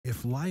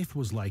If life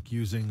was like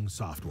using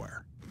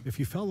software, if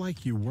you felt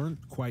like you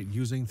weren't quite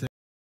using things,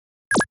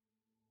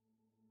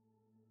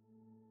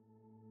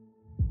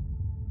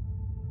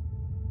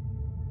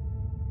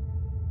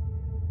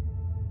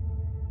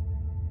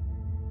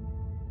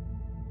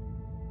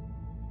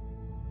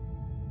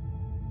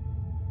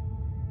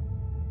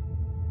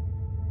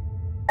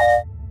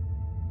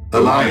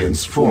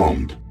 Alliance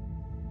formed.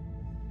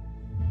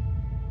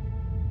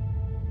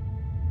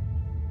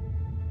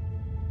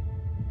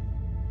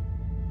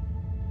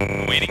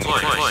 Waiting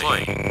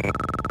deploy.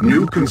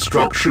 New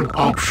construction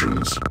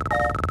options.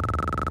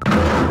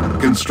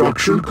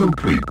 Construction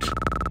complete.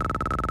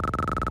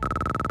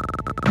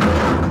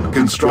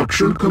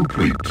 Construction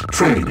complete.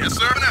 Training. Yes,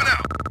 sir.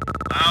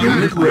 Now.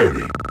 Unit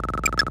ready.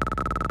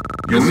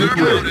 Unit Yes,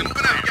 ready.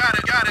 moving out. Got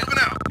it. Moving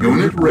out.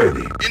 Unit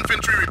ready.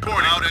 Infantry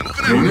reporting. Out and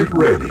moving out. Unit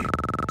ready.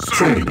 Sir,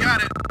 Training.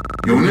 got it.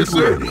 Unit Yes,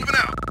 sir. ready. Moving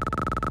out.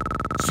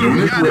 Sir,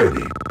 Unit got it.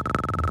 ready.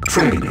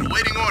 Training.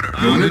 Waiting order.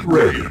 Unit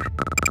ready.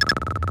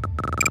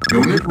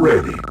 Unit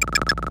ready.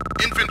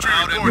 Infantry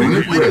reporting.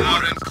 Unit Waiting ready.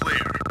 out and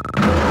clear.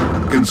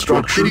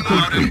 Construction Waiting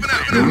out and complete. moving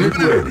out. Unit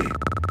ready.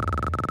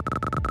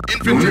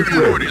 Infantry Unit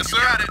reporting. ready. Yes,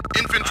 sir. Got it.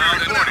 Infantry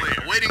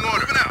reporting. Waiting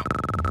order. Moving out.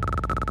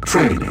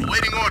 Training.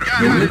 Waiting order.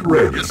 Unit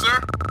ready. Yes, sir.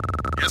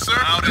 Yes, sir.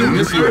 Out Unit and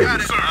yes, sir. ready. Got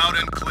it. Sir, out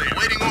and clear.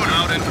 Waiting order.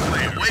 Out and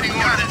clear. Waiting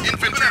order.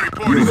 Infantry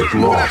reporting. Unit sir.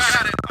 lost.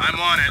 Got it. I'm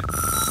on it.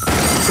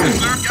 Yes,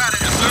 Training. sir. Got it.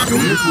 Yes, sir.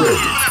 Unit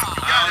ready.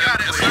 Got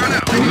it. Yes, sir.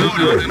 Unit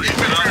ready.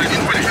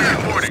 Infantry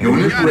reporting.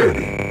 Unit Got it.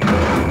 ready.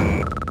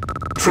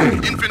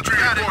 Training. Infantry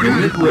reporting.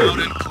 Unit Out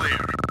ready. and clear.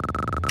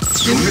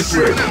 Unit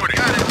ready.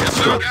 Got it. Yes,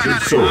 sir. Structure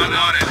Got it. sold. I'm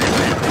on it.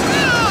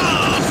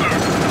 Sir.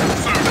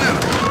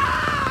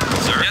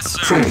 Sir. Yes,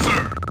 sir. Training.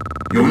 Sir.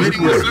 Unit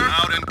Waiting, yes, ready. sir.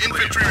 Out and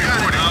infantry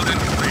reporting. Out and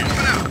clear.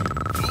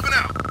 Moving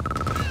out.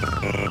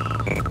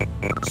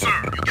 Sir,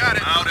 you got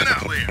it. Out and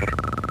clear.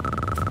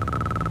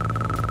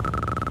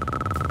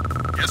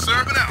 Yes, sir.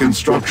 Moving out.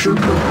 Construction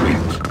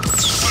complete.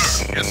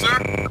 Sir. Yes, sir.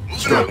 Moving out.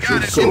 Structure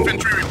Got it. sold.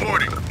 Infantry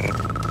reporting.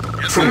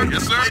 Yes, sir. Training.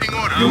 Yes, sir. Waiting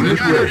order. Unit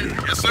Got it. ready.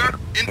 Yes, sir.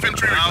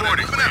 Infantry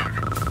reporting. Moving out.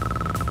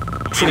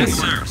 Training. Yes,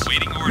 sir.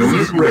 Waiting order.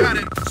 Unit Sir, you got ready.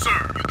 it. Sir,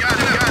 you got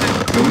it. Got it.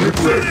 Unit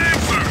ready.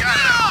 Sir, got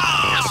it.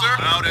 Yes, sir.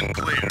 Out and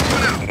clear.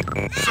 Moving out.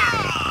 Sir.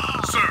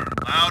 Sir.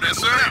 Out and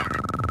sir.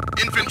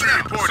 Infantry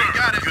reporting.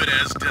 Got it. Good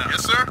as done.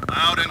 Yes, sir.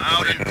 Out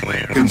and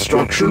clear.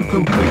 Construction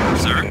complete.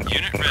 Sir,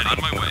 unit ready. On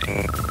my way.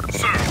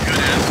 Sir, good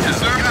as. Yes,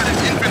 sir. Got it.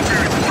 Infantry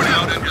reporting.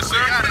 Out and yes,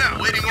 sir. Got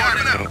it. Waiting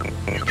order.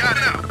 You got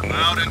it.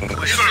 Out and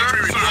clear. Yes, sir.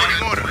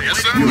 Reporting order. Yes,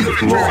 sir. Unit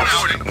Infantry lost.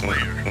 reporting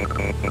clear.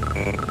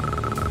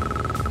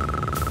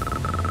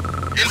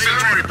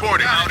 Infantry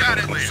reporting. Got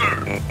it. Sir.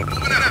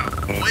 Moving it out.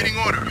 Waiting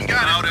order. You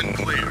got it. Out and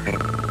clear.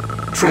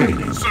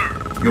 Training. Sir.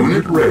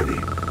 Unit ready.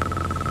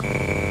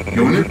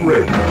 Unit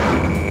ready.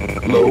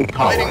 Low Waiting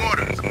power.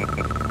 orders.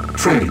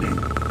 Training.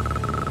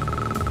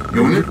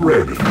 Unit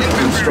ready.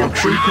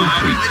 Construction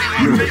complete.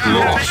 Unit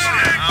lost.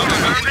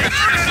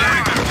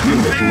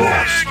 Unit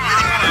lost.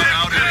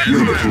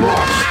 Unit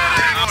lost.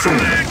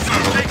 Training.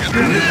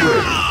 Unit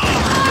ready.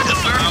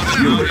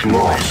 Unit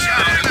lost.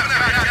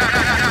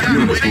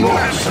 Unit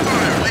lost.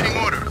 Waiting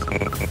orders.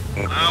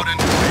 Loud and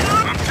clear.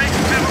 I'm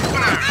taking them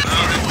apart.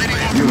 Loud and waiting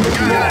orders. Unit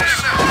lost.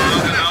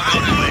 Loud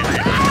and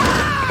clear.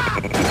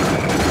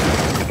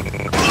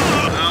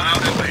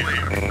 Loud and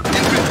clear.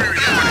 Infantry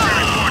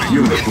reporting.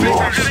 Unit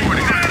lost.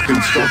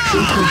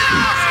 Construction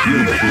complete.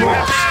 Unit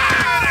lost.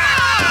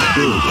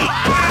 Building.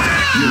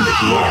 Unit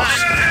lost.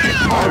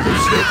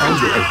 Harvester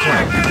under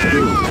attack.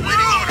 Building.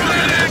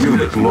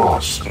 Unit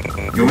lost.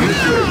 Unit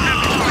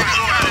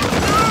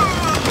ready.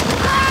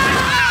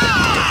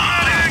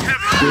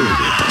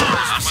 Building.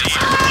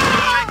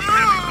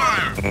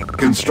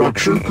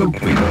 Construction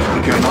complete.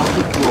 Cannot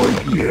deploy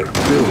here.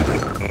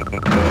 Building.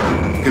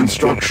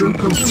 Construction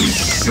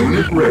complete.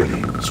 Unit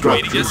ready.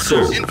 Structure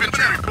sold.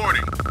 Infantry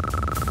reporting.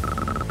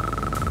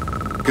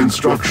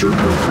 Construction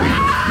complete.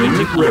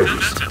 Unit ready.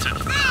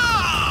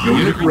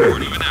 Unit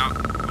ready.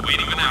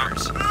 Waiting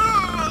hours.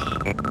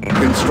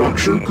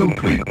 Construction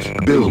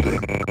complete.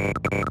 Building.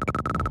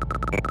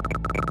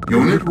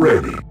 Unit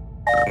ready.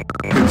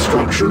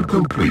 Construction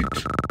complete.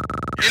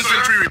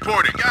 Infantry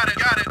reporting. Got it.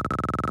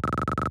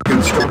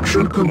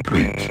 Construction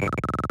complete.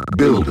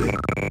 Building.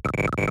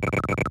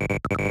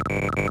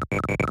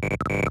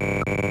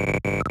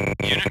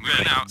 Unit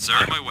moving out, sir.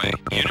 On my way.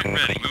 Unit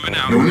ready. Moving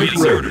out. Unit Waiting,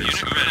 sir. ready.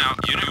 Unit moving out.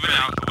 Unit moving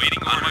out.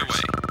 Waiting on my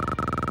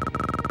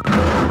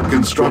way.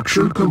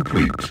 Construction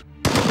complete.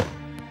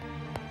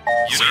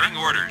 Waiting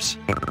orders.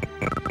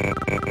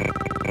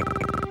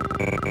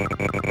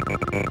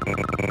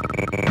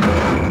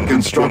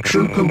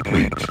 Construction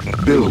complete.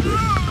 Building.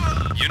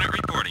 Unit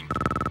reporting.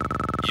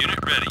 Unit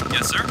ready.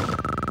 Yes, sir.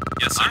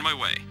 Yes, on my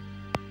way.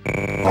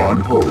 On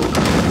hold.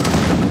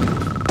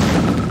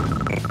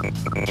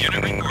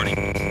 Unit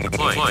reporting.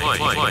 Deploy.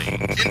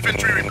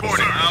 Infantry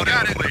reporting. Out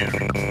and clear.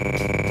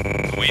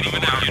 Waiting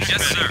an hour.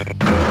 Yes, sir.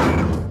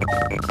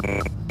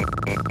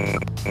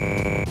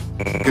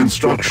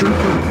 Construction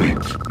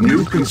complete.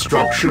 New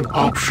construction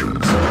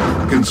options.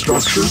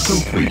 Construction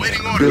complete.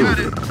 Waiting order. Got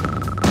Building.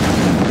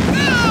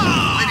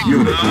 it.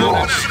 Unit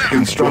lost.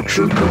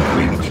 Construction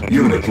complete.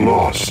 Unit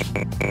lost.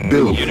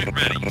 Building. Unit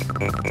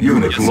ready.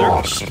 Unit Yes, sir.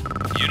 lost.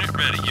 Unit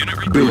ready. Unit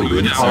reporting. Building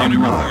Unit reporting.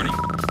 online.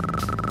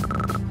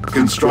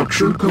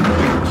 Construction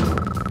complete.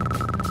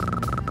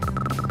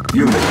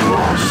 Unit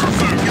lost.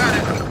 Sir, got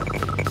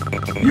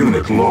it.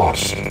 Unit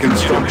lost.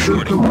 Construction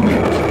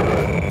complete.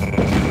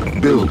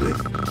 Building.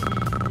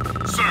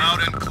 Sir,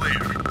 out and clear.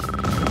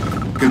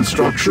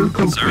 Construction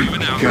complete.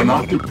 moving out.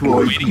 Cannot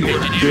deploy Waiting here.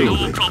 engineering. No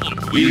Building. problem.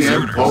 Waiting EM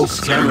orders. pulse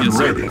Sir, cannon yes,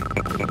 sir. ready.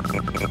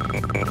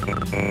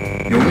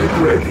 Unit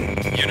ready.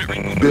 Unit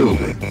reporting.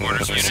 Building.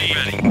 Orders received.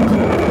 Ready.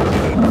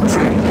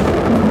 Training.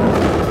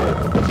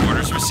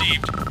 Orders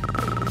received.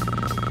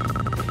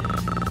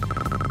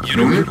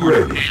 Unit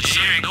ready.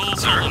 Engineering. No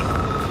problem.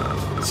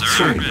 Sir,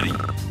 Training. ready.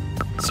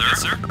 Sir,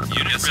 yes, sir.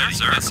 Unit yes, ready.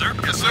 Sir. Yes, sir.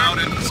 Yes, sir. Out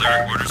and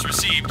Sir, orders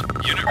received.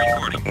 Unit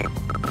reporting.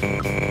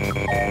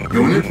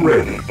 Unit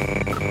ready.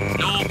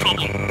 No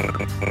problem.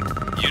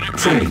 Unit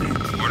Training.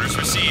 ready. Orders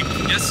received.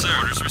 Yes, sir.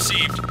 Orders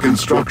received.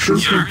 Construction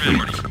Unit complete.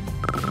 ready.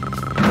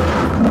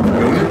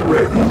 Unit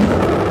ready.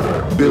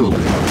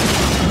 Building.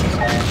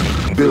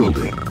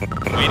 Building.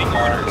 Waiting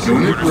orders.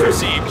 Unit Orders ready.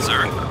 received,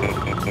 sir.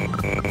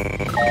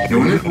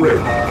 Unit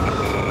ready.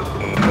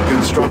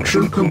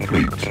 Construction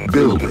complete.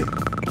 Building.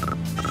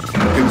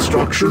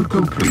 Construction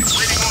complete.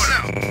 waiting order.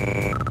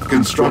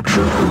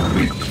 Construction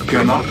complete.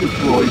 Cannot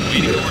deploy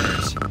Waiting here.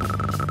 orders.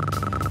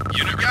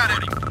 Unit Got it.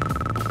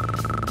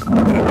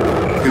 reporting.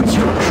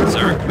 Construction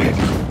Sir. complete.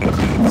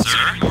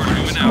 Sir, order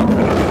moving out.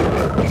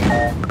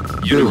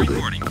 Unit Building.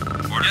 reporting.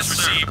 Orders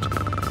received.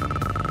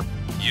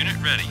 Unit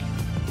ready.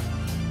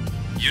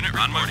 Unit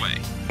on my way.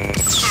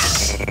 Sir.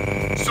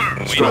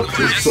 Sir.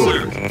 Structure Yes, sold.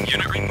 sir.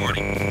 Unit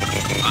reporting.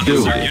 On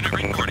Building. sir. Unit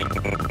reporting.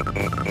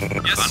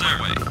 Yes, on my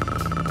way.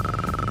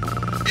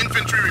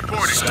 Infantry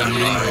reporting.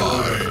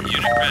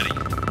 Unit ready.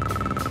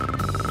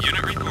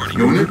 Unit reporting.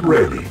 Unit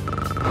ready.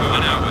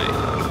 Moving our way.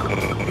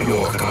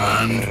 Your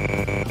command.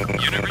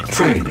 Unit reporting.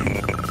 Training.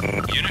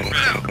 Unit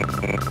ready.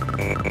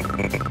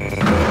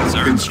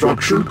 Sir.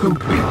 Construction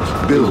complete.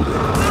 Building.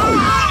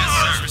 Yes,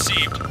 sir.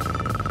 Received.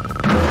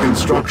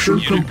 Construction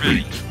Unit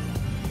complete.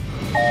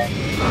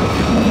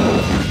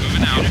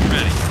 Moving out. Unit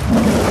ready.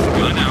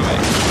 Moving our way.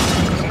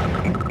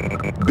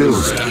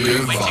 Building.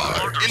 Standing by.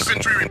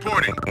 Infantry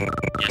reporting.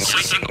 Yes,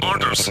 awaiting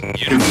orders. Unit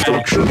ready.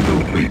 Construction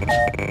complete.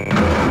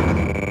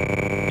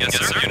 Yes,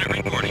 sir. Unit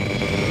reporting.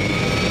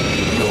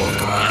 Your Yes,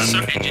 command.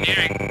 sir.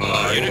 Engineering. I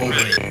Unit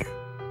ready. obey.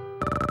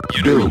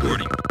 Unit Building.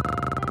 reporting.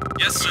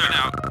 Yes, sir.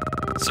 Out.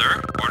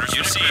 Sir, orders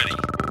received.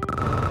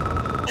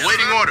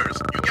 Awaiting orders.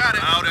 You got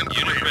it. Out and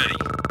Unit clear. ready.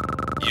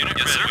 Unit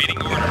ready.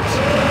 Awaiting orders.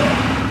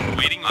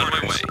 Awaiting orders. On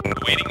my way.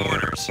 Awaiting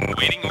orders.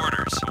 Awaiting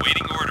orders.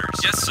 Awaiting orders.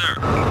 Yes, sir.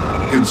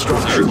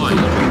 Construction Sir.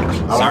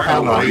 complete. Our Sir.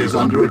 ally is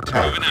under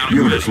attack. Moving out.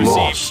 Unit Orders received.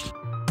 lost.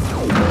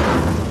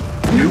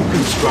 New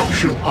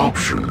construction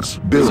options. Sir.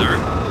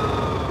 Building.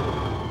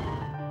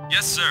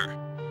 Yes, sir.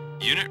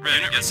 Unit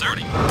ready. Yes, sir.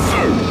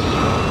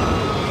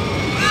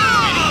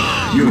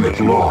 Unit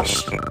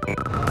lost.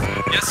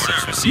 Yes, sir.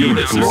 Received.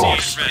 Unit Yes, received.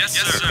 lost. Yes,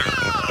 sir.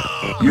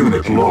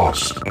 Unit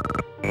lost.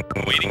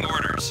 Awaiting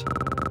orders.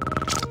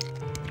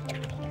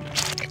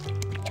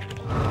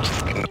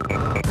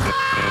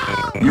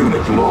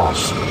 Unit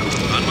lost. On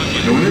my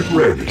way. Unit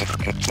ready.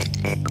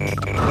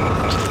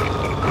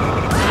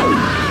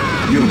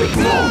 Unit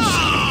lost.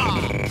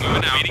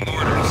 Moving out. Waiting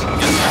orders.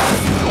 Yes,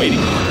 sir.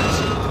 Waiting orders.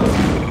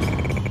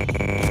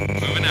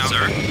 Moving out,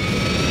 sir.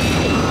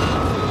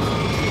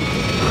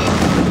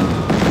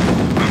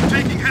 I'm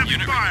taking heavy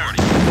Unit fire.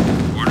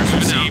 reporting. Orders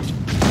received.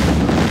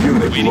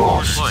 Unit Waiting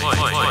lost. orders.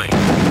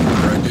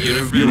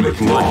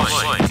 Unit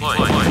lost.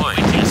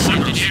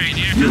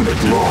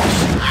 Unit lost.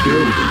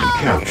 Building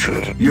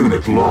captured.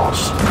 Unit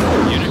lost.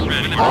 Unit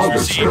ready. Orders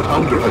Harvester received.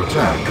 under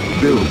attack.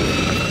 Building.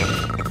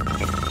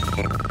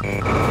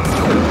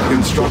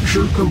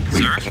 Construction Sir.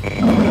 complete.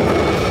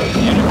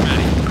 Unit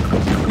ready.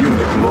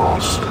 Unit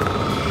lost.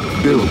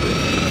 Building.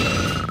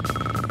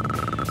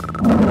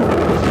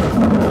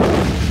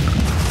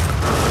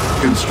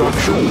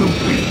 Construction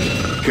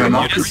complete.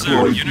 Cannot Yes, sir.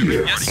 deploy Unit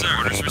here. Yes, sir.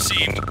 Orders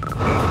received.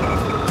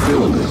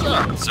 Building.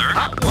 Sir.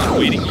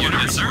 Waiting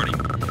unit. Yes, sir.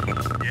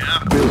 Yeah.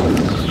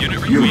 Building.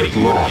 Unit Unit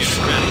waiting. lost.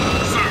 Unit ready.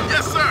 Sir.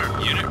 Yes, sir.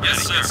 Unit ready.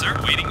 Yes, sir.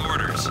 Waiting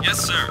orders. Yes,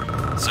 sir.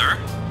 Sir.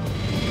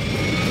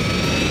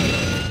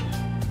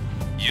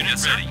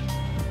 Unit ready.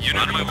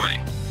 Unit on my way.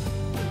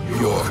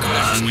 Your Orders.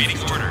 command. Waiting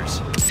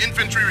orders.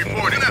 Infantry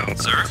reporting out.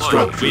 Sir.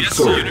 Structure Yes,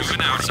 sir. sold.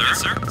 Moving out, sir. Yes,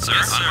 sir. Sir.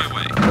 On my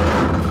way.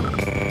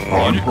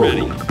 On Unit ready.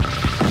 hold.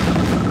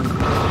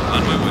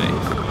 On my way.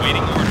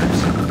 Waiting orders.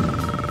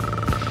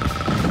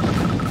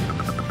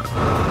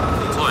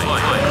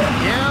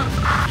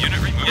 Yeah. Unit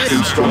ready. Yes, sir.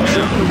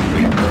 Construction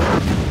complete.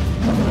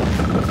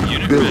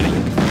 Unit Building.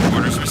 ready.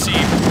 Orders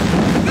received.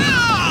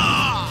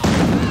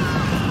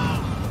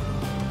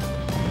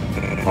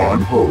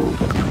 On hold.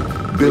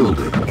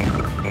 Building.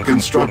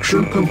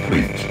 Construction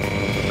complete.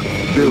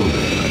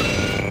 Building.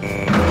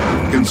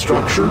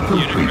 Construction Unit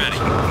complete.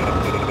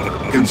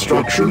 ready.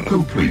 Construction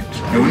complete.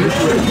 Unit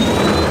ready.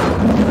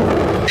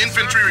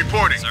 Infantry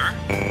reporting. Sir.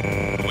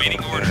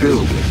 Waiting orders.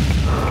 Building.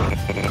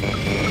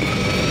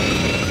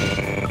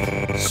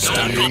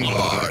 Standing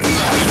by.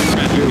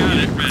 Ready. Got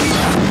it. Ready.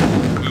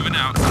 Moving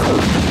out.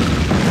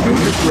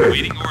 Unit ready.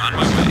 Waiting order. On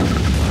my way.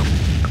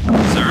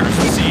 Sir.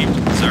 Received.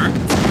 Sir.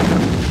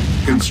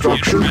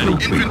 Construction Unit ready.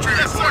 complete. Infantry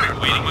reporting.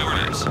 Waiting my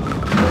orders.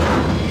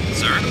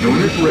 Sir.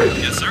 Unit ready.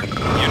 Yes, sir.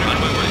 Unit on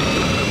my way.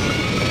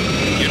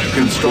 Unit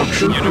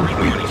Construction reporting. Unit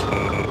complete. reporting.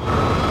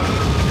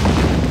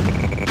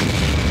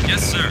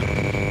 Yes, sir.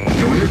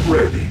 Unit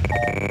ready.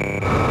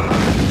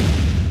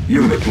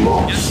 Unit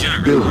lost. Yes,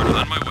 sir. Building.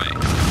 On my way.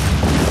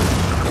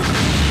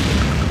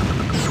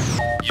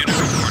 Unit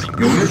reporting.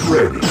 Unit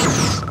ready.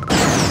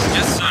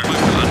 Yes, sir. On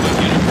my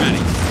unit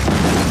ready.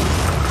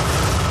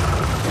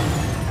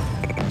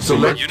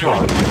 Select Unit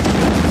target.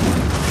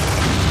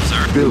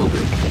 Sir.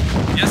 Building.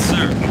 Yes,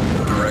 sir.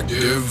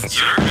 Directive.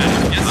 Unit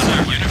ready. Yes, sir.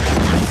 Unit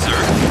reporting, sir.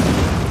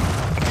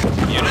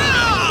 Unit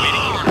ready.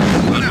 Waiting orders.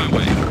 On my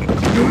way.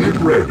 Unit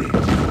ready.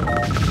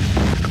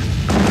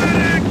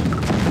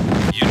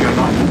 Unit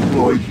Cannot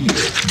deploy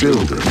here.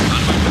 Building.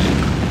 on my way.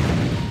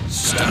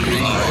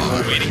 Standing by.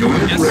 Waiting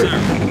Unit orders. Yes, ready. sir.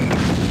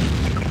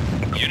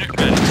 Unit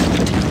ready.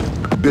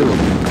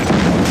 Building.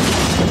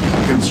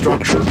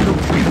 Construction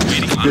complete.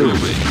 Waiting on my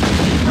Building. way.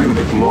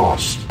 Unit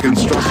lost.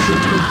 Construction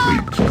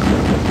complete.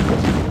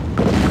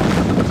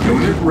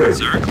 Unit ready.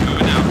 Sir,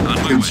 moving out. On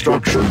my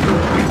Construction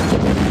complete.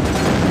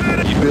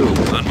 way.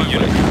 Building. On my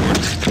unit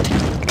reporting.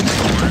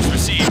 Orders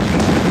received.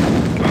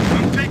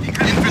 I'm taking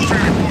infantry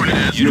reporting.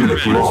 Unit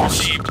ready. lost.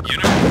 Received.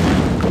 Unit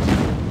reporting.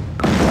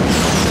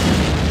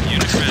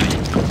 Unit ready.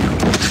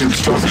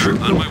 Construction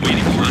Sir, on my complete.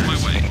 waiting. On my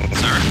way.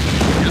 Sir.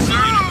 Yes, sir.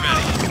 Unit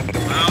ready.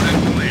 Loud and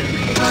clear.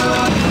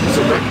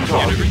 Select Unit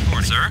target.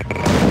 report, sir.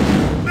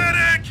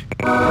 Medic!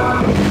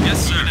 Yes,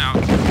 sir. Now.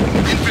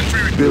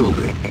 Infantry reporting.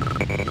 Building.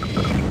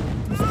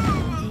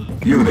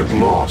 Unit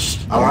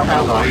lost. Our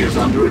ally is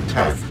under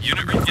attack.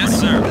 Unit yes,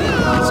 sir.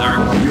 Sir.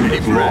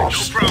 Unit No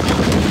lost. problem.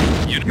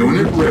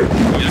 Unit ready.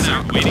 Yes,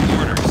 sir. Waiting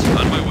orders.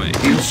 On my way.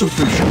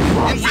 Insufficient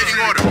funds. Waiting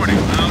order.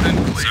 Loud and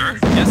clear. Sir.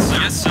 Yes, sir.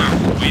 Yes, sir.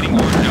 Waiting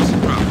orders. No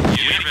problem.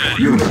 Unit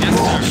ready. Unit yes,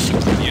 lost. sir.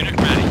 Unit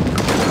ready.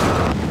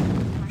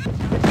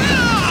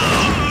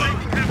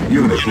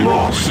 Unit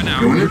lost. moving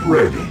out. Unit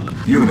ready.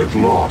 Unit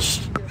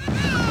lost.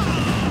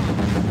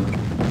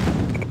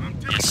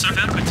 Yes, sir.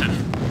 Affirmative.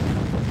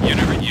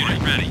 Unit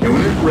ready.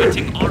 Unit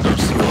ready.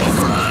 Orders.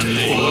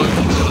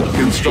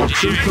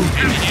 Construction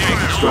complete.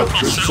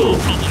 Structure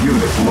sold.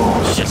 Unit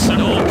lost. Yes, sir.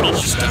 No problem.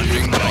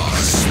 Standing by.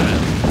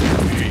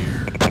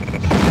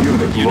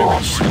 Unit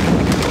lost.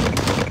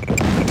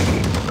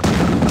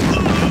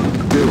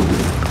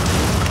 Building.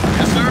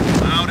 Yes, sir.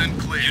 Loud and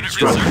clear.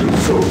 Unit ready, sir. Structure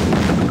sold.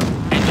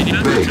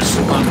 Base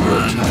under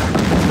attack.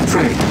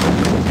 Train.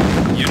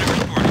 Unit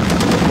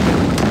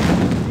reporting.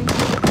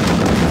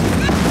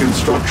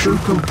 Construction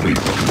complete.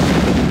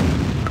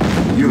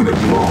 Unit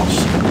lost.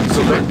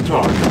 Select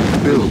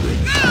target. Building.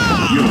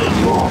 Unit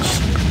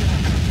lost.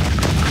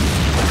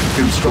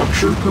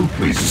 Construction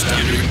complete.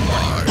 Standing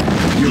by.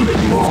 Unit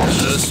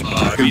lost.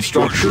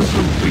 Construction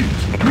complete.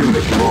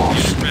 Unit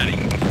lost. Unit ready.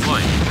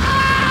 Deploying.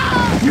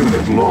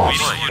 Unit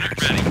lost. Waiting unit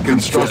ready.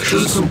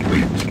 Construction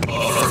complete. Waiting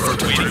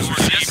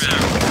orders. Yes, sir.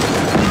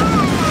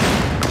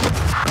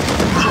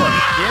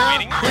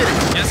 Waiting orders.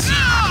 Yes,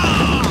 sir.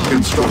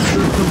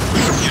 Construction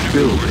complete.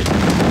 Building.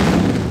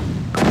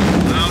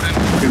 Loud and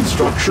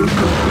Construction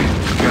complete.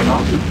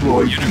 Cannot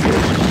deploy Unit here.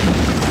 reporting.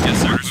 Yes,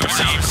 sir.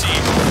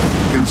 Received.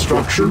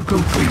 Construction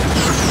complete.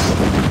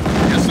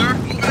 yes, sir.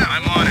 Moving out.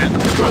 I'm on it.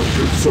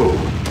 Structure sold.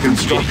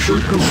 Construction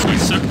complete.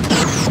 Yes, sir.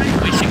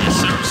 Waiting, yes,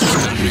 sir.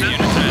 Unit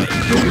ready.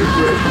 Unit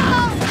ready.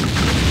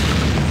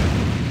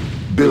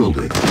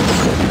 Building.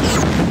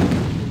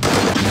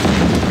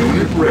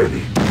 Unit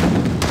ready.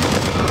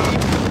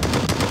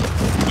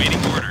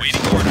 Waiting orders.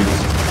 Waiting orders.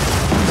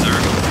 Sir,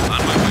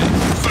 on my way.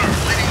 Sir,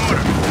 waiting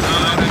order.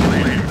 Loud and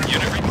clear.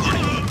 Unit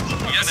reporting.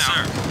 Yes, sir.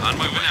 On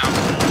my way out.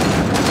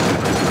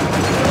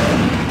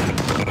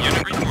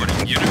 Unit reporting.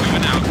 Unit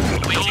moving out.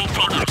 Waiting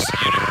orders.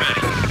 Unit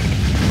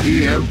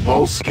ready. EM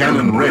pulse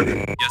cannon ready.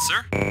 Yes,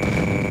 sir.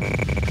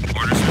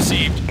 Orders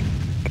received.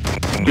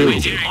 Building.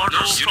 Waiting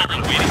orders. Unit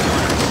waiting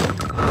orders.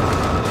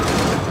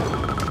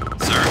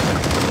 Sir.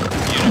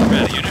 Unit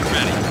ready. Unit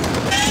ready.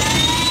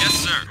 Yes,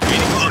 sir.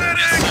 Waiting order.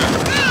 Yes, sir.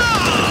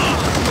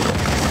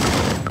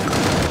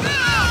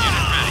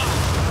 Unit ready.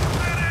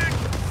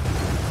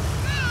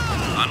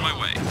 On my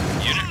way.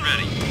 Unit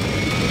ready.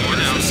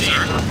 Moving out,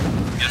 sir.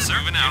 Yes, sir.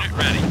 Moving out. Unit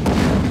ready.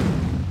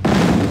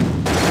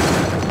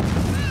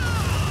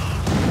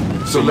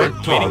 Select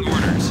Waiting target.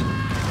 orders.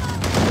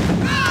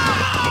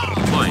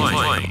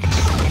 Deploying.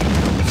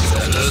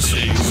 Status.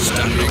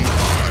 Standing by.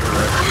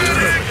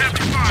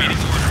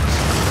 Waiting orders.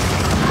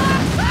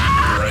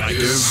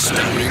 Directive.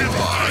 Standing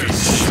by.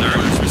 Sir,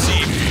 orders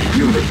received.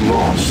 Unit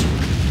lost.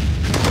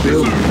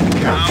 Building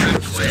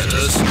captured. Status.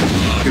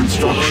 Status.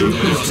 Construction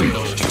complete.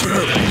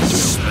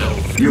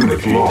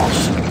 Unit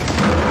lost.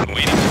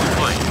 Waiting for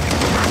flight.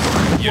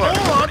 Unit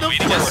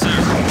waiting. Yes, sir.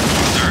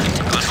 Sir,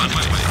 on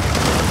my way.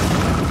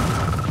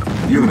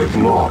 Unit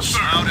lost.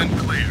 Out and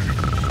clear.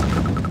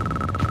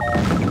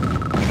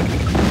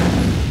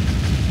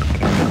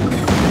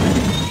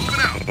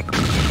 Moving out.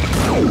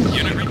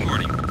 Unit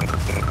reporting.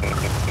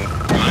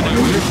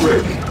 Unit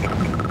ready. Sir,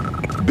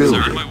 on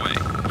Building. my way.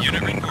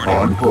 Unit reporting.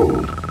 On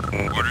hold.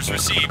 Orders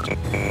received.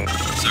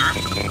 Sir.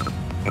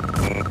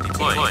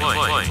 Deploy.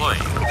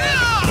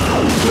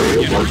 Player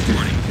Unit was reporting.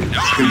 defeated.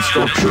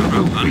 Construction On my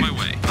complete.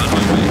 way. On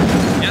my way.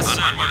 Yes,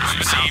 sir. Orders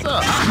received.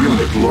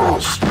 Unit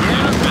lost. On my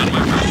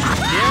way.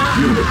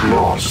 Unit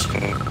lost.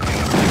 Waiting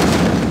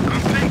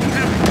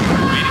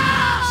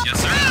orders. Yes,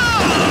 sir.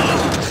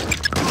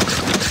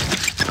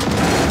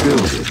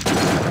 Building.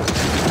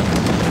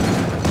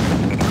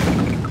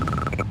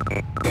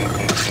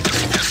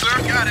 Yes, sir.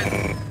 Got it.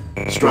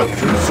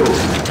 Structure sold.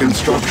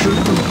 Construction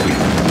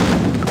complete.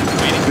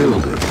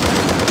 Building.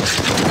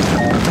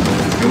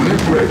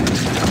 Unit ready.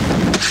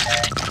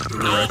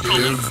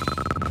 Directive.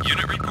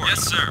 Unit report.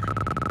 Yes, sir.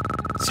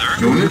 Sir.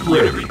 Unit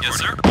ready. Yes,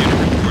 sir. Unit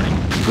reporting.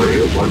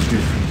 Player was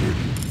defeated.